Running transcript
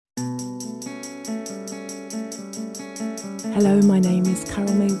Hello, my name is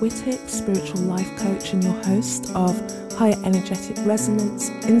Carol May Whittick, spiritual life coach and your host of Higher Energetic Resonance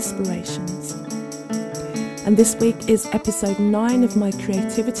Inspirations. And this week is episode 9 of my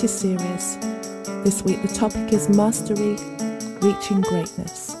creativity series. This week the topic is Mastery, Reaching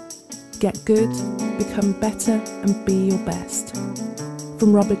Greatness. Get good, become better and be your best.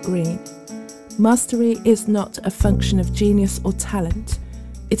 From Robert Greene. Mastery is not a function of genius or talent.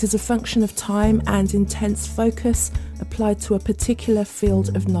 It is a function of time and intense focus applied to a particular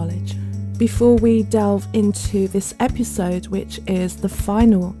field of knowledge. Before we delve into this episode, which is the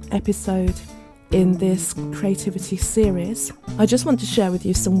final episode in this creativity series, I just want to share with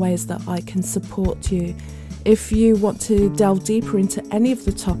you some ways that I can support you. If you want to delve deeper into any of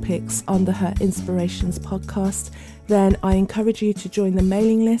the topics on the Her Inspirations podcast, then I encourage you to join the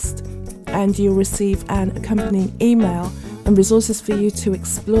mailing list and you'll receive an accompanying email and resources for you to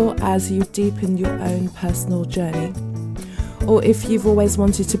explore as you deepen your own personal journey. Or if you've always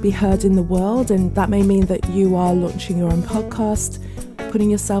wanted to be heard in the world, and that may mean that you are launching your own podcast, putting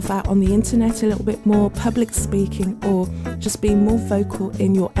yourself out on the internet a little bit more, public speaking, or just being more vocal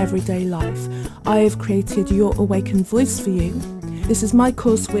in your everyday life, I have created Your Awakened Voice for you. This is my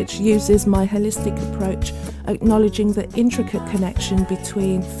course which uses my holistic approach, acknowledging the intricate connection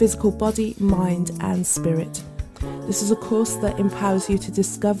between physical body, mind and spirit. This is a course that empowers you to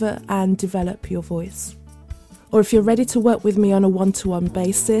discover and develop your voice. Or if you're ready to work with me on a one-to-one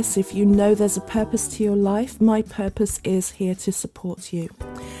basis, if you know there's a purpose to your life, my purpose is here to support you.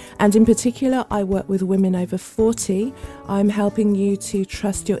 And in particular, I work with women over 40. I'm helping you to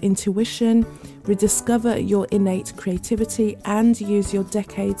trust your intuition, rediscover your innate creativity, and use your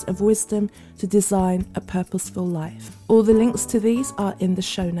decades of wisdom to design a purposeful life. All the links to these are in the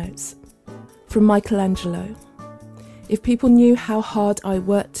show notes. From Michelangelo. If people knew how hard I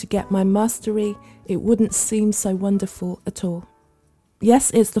worked to get my mastery, it wouldn't seem so wonderful at all. Yes,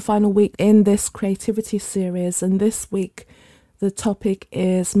 it's the final week in this creativity series, and this week the topic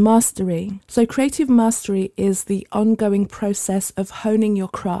is mastery. So creative mastery is the ongoing process of honing your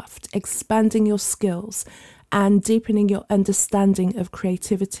craft, expanding your skills, and deepening your understanding of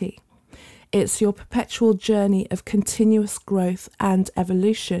creativity. It's your perpetual journey of continuous growth and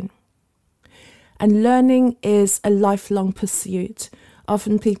evolution. And learning is a lifelong pursuit.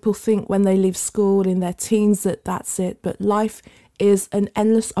 Often people think when they leave school in their teens that that's it, but life is an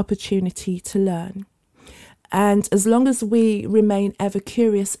endless opportunity to learn. And as long as we remain ever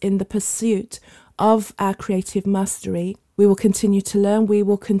curious in the pursuit of our creative mastery, we will continue to learn, we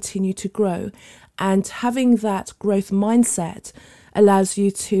will continue to grow. And having that growth mindset allows you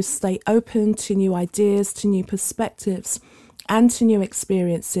to stay open to new ideas, to new perspectives, and to new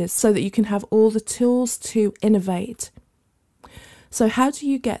experiences so that you can have all the tools to innovate. So how do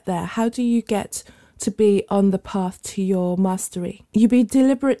you get there? How do you get to be on the path to your mastery? You be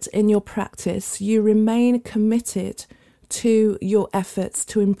deliberate in your practice. You remain committed to your efforts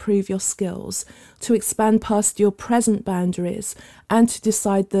to improve your skills, to expand past your present boundaries, and to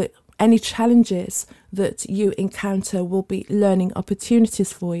decide that any challenges that you encounter will be learning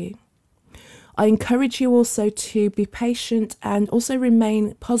opportunities for you. I encourage you also to be patient and also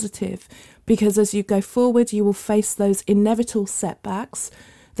remain positive, because as you go forward, you will face those inevitable setbacks.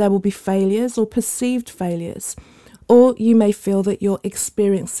 There will be failures or perceived failures, or you may feel that you're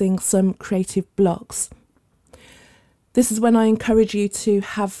experiencing some creative blocks. This is when I encourage you to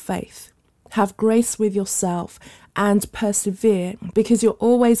have faith, have grace with yourself and persevere, because you're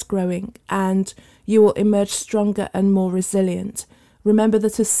always growing and you will emerge stronger and more resilient. Remember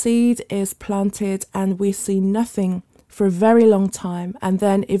that a seed is planted and we see nothing for a very long time, and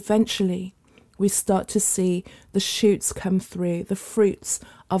then eventually we start to see the shoots come through, the fruits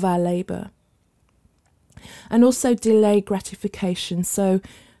of our labour. And also delay gratification. So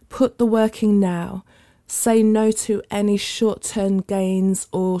put the work in now. Say no to any short-term gains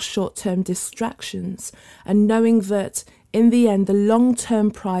or short-term distractions, and knowing that in the end the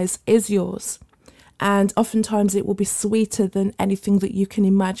long-term prize is yours. And oftentimes it will be sweeter than anything that you can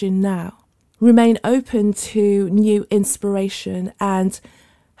imagine now. Remain open to new inspiration and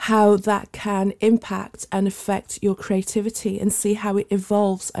how that can impact and affect your creativity, and see how it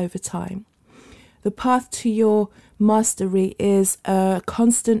evolves over time. The path to your mastery is a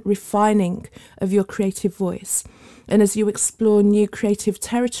constant refining of your creative voice. And as you explore new creative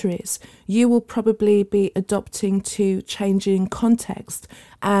territories, you will probably be adopting to changing context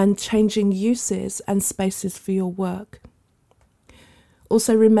and changing uses and spaces for your work.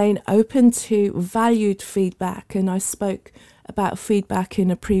 Also remain open to valued feedback, and I spoke about feedback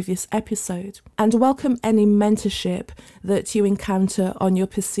in a previous episode. And welcome any mentorship that you encounter on your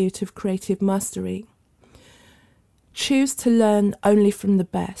pursuit of creative mastery. Choose to learn only from the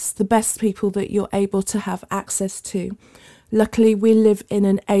best people that you're able to have access to. Luckily, we live in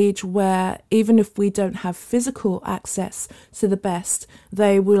an age where even if we don't have physical access to the best,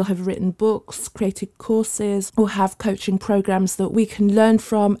 they will have written books, created courses, or have coaching programs that we can learn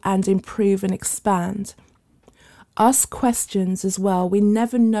from and improve and expand. Ask questions as well. We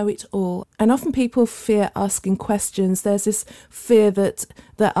never know it all. And often people fear asking questions. There's this fear that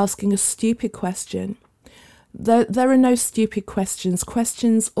they're asking a stupid question. There are no stupid questions.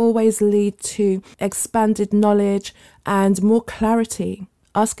 Questions always lead to expanded knowledge and more clarity.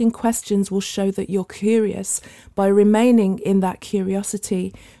 Asking questions will show that you're curious. By remaining in that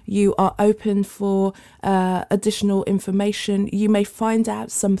curiosity, you are open for additional information. You may find out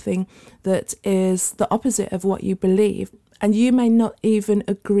something that is the opposite of what you believe. And you may not even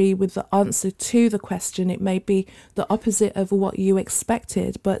agree with the answer to the question. It may be the opposite of what you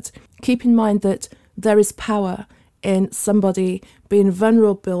expected. But keep in mind that there is power in somebody being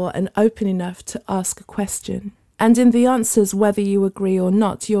vulnerable and open enough to ask a question. And in the answers, whether you agree or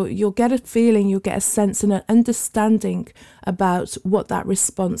not, you'll get a feeling, you'll get a sense and an understanding about what that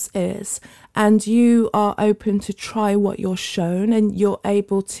response is. And you are open to try what you're shown, and you're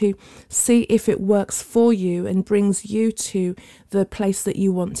able to see if it works for you and brings you to the place that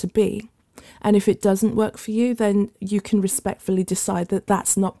you want to be. And if it doesn't work for you, then you can respectfully decide that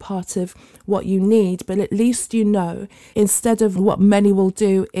that's not part of what you need. But at least you know, instead of what many will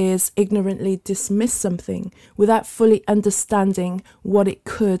do is ignorantly dismiss something without fully understanding what it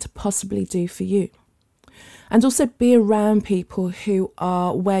could possibly do for you. And also be around people who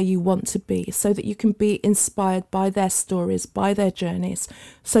are where you want to be, so that you can be inspired by their stories, by their journeys,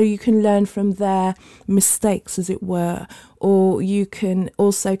 so you can learn from their mistakes, as it were, or you can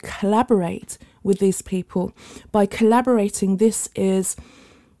also collaborate with these people. By collaborating, this is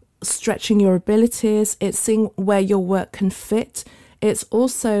stretching your abilities, it's seeing where your work can fit. It's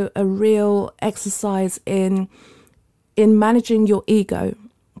also a real exercise in managing your ego.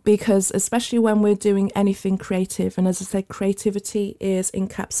 Because especially when we're doing anything creative, and as I said, creativity is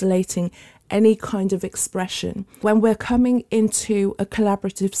encapsulating any kind of expression. When we're coming into a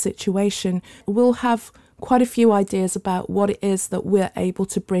collaborative situation, we'll have quite a few ideas about what it is that we're able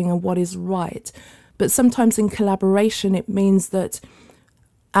to bring and what is right. But sometimes in collaboration, it means that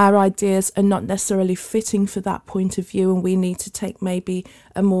our ideas are not necessarily fitting for that point of view, and we need to take maybe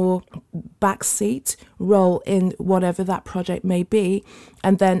a more backseat role in whatever that project may be,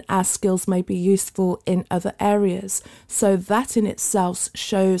 and then our skills may be useful in other areas. So that in itself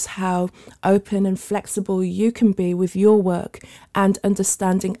shows how open and flexible you can be with your work, and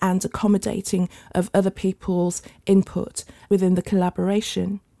understanding and accommodating of other people's input within the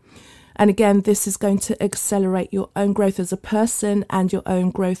collaboration. And again, this is going to accelerate your own growth as a person and your own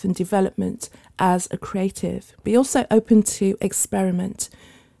growth and development as a creative. Be also open to experiment.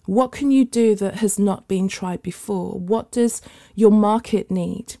 What can you do that has not been tried before? What does your market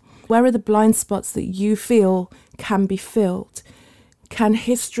need? Where are the blind spots that you feel can be filled? Can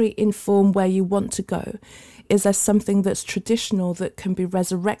history inform where you want to go? Is there something that's traditional that can be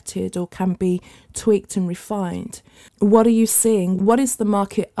resurrected or can be tweaked and refined? What are you seeing? What is the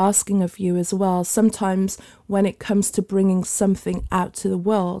market asking of you as well? Sometimes when it comes to bringing something out to the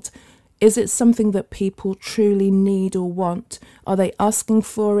world, is it something that people truly need or want? Are they asking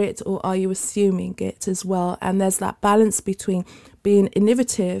for it, or are you assuming it as well? And there's that balance between being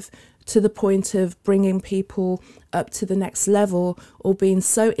innovative to the point of bringing people up to the next level, or being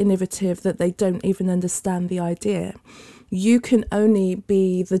so innovative that they don't even understand the idea. You can only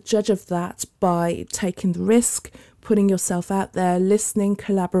be the judge of that by taking the risk, putting yourself out there, listening,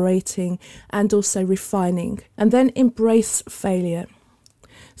 collaborating, and also refining. And then embrace failure.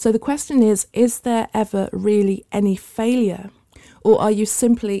 So the question is there ever really any failure? Or are you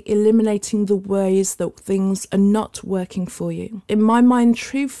simply eliminating the ways that things are not working for you? In my mind,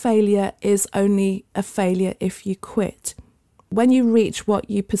 true failure is only a failure if you quit. When you reach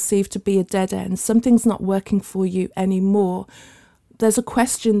what you perceive to be a dead end, something's not working for you anymore, there's a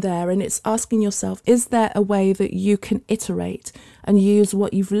question there, and it's asking yourself, is there a way that you can iterate and use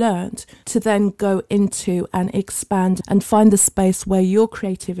what you've learned to then go into and expand and find the space where your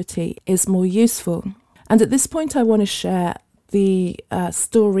creativity is more useful? And at this point, I want to share the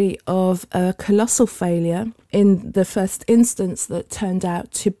story of a colossal failure in the first instance that turned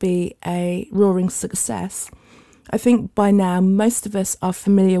out to be a roaring success. I think by now most of us are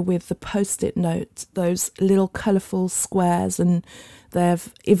familiar with the post-it note, those little colourful squares, and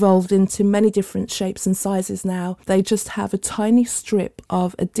They've evolved into many different shapes and sizes now. They just have a tiny strip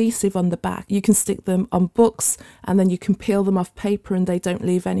of adhesive on the back. You can stick them on books and then you can peel them off paper and they don't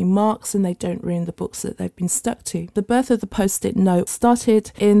leave any marks and they don't ruin the books that they've been stuck to. The birth of the Post-it note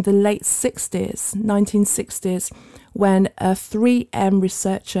started in the late 1960s, when a 3M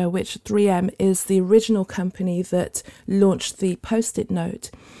researcher, which 3M is the original company that launched the Post-it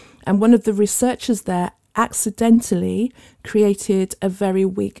note, and one of the researchers there accidentally created a very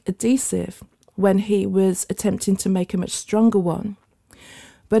weak adhesive when he was attempting to make a much stronger one.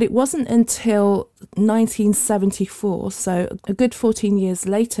 But it wasn't until 1974, so a good 14 years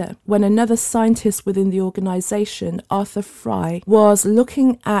later, when another scientist within the organisation, Arthur Fry, was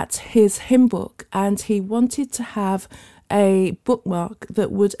looking at his hymn book and he wanted to have a bookmark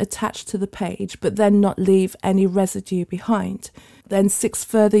that would attach to the page but then not leave any residue behind. Then 6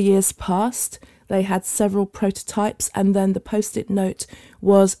 further years passed. They had several prototypes and then the Post-it note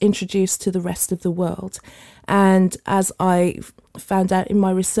was introduced to the rest of the world. And as I found out in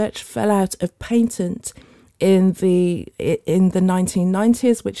my research, fell out of patent in the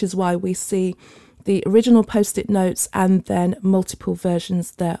 1990s, which is why we see the original Post-it notes and then multiple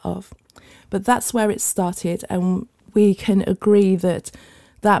versions thereof. But that's where it started, and we can agree that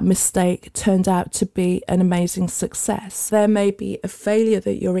that mistake turned out to be an amazing success. There may be a failure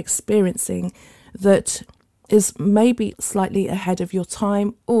that you're experiencing that is maybe slightly ahead of your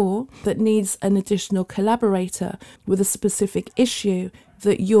time, or that needs an additional collaborator with a specific issue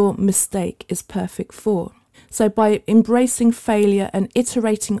that your mistake is perfect for. So by embracing failure and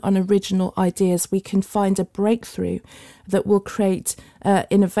iterating on original ideas, we can find a breakthrough that will create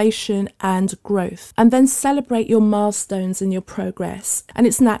innovation and growth. And then celebrate your milestones and your progress. And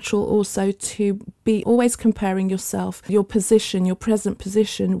it's natural also to be always comparing yourself, your position, your present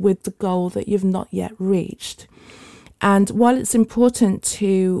position, with the goal that you've not yet reached. And while it's important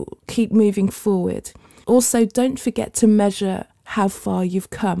to keep moving forward, also don't forget to measure how far you've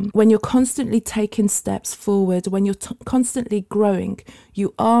come. When you're constantly taking steps forward, when you're constantly growing,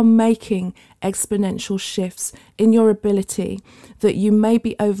 you are making exponential shifts in your ability that you may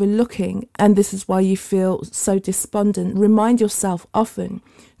be overlooking, and this is why you feel so despondent. Remind yourself often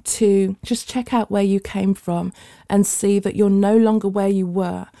to just check out where you came from and see that you're no longer where you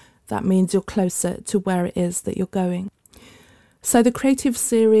were. That means you're closer to where it is that you're going. So the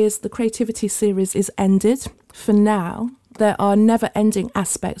creativity series is ended for now. There are never-ending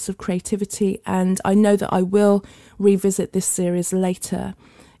aspects of creativity, and I know that I will revisit this series later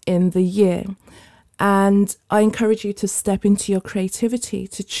in the year. And I encourage you to step into your creativity,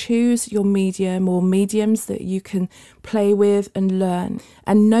 to choose your medium or mediums that you can play with and learn,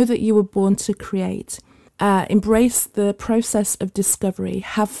 and know that you were born to create. Embrace the process of discovery,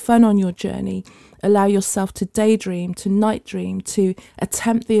 have fun on your journey, allow yourself to daydream, to night dream, to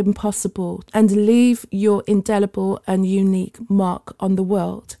attempt the impossible, and leave your indelible and unique mark on the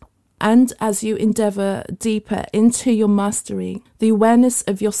world. And as you endeavour deeper into your mastery, the awareness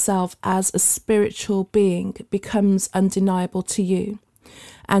of yourself as a spiritual being becomes undeniable to you,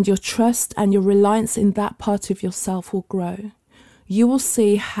 and your trust and your reliance in that part of yourself will grow. You will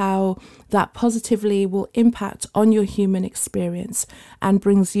see how that positively will impact on your human experience and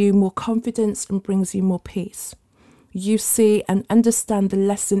brings you more confidence and brings you more peace. You see and understand the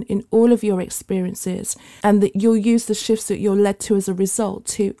lesson in all of your experiences, and that you'll use the shifts that you're led to as a result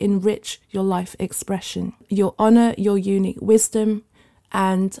to enrich your life expression. You'll honour your unique wisdom,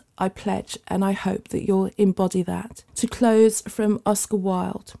 and I pledge and I hope that you'll embody that. To close, from Oscar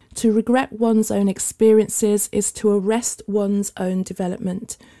Wilde: to regret one's own experiences is to arrest one's own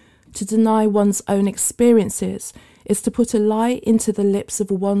development. To deny one's own experiences is to put a lie into the lips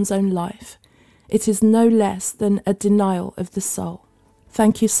of one's own life. It is no less than a denial of the soul.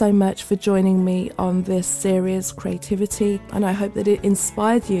 Thank you so much for joining me on this series, Creativity, and I hope that it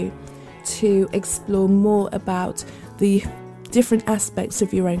inspired you to explore more about the different aspects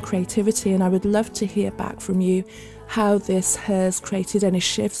of your own creativity, and I would love to hear back from you how this has created any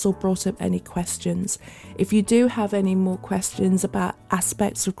shifts or brought up any questions. If you do have any more questions about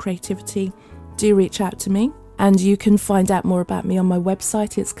aspects of creativity, do reach out to me, and you can find out more about me on my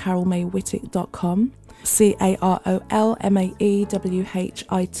website. It's carolmaywhittick.com,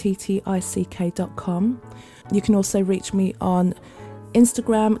 carolmaywhittick.com. You can also reach me on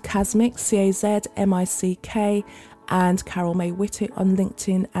Instagram, Kazmick, Cazmick, and Carol May Whittick on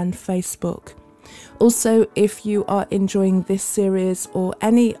LinkedIn and Facebook. Also, if you are enjoying this series or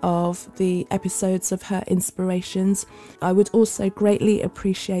any of the episodes of Her Inspirations, I would also greatly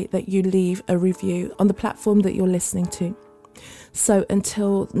appreciate that you leave a review on the platform that you're listening to. So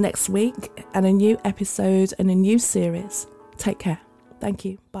until next week and a new episode and a new series, take care. Thank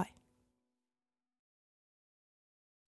you. Bye.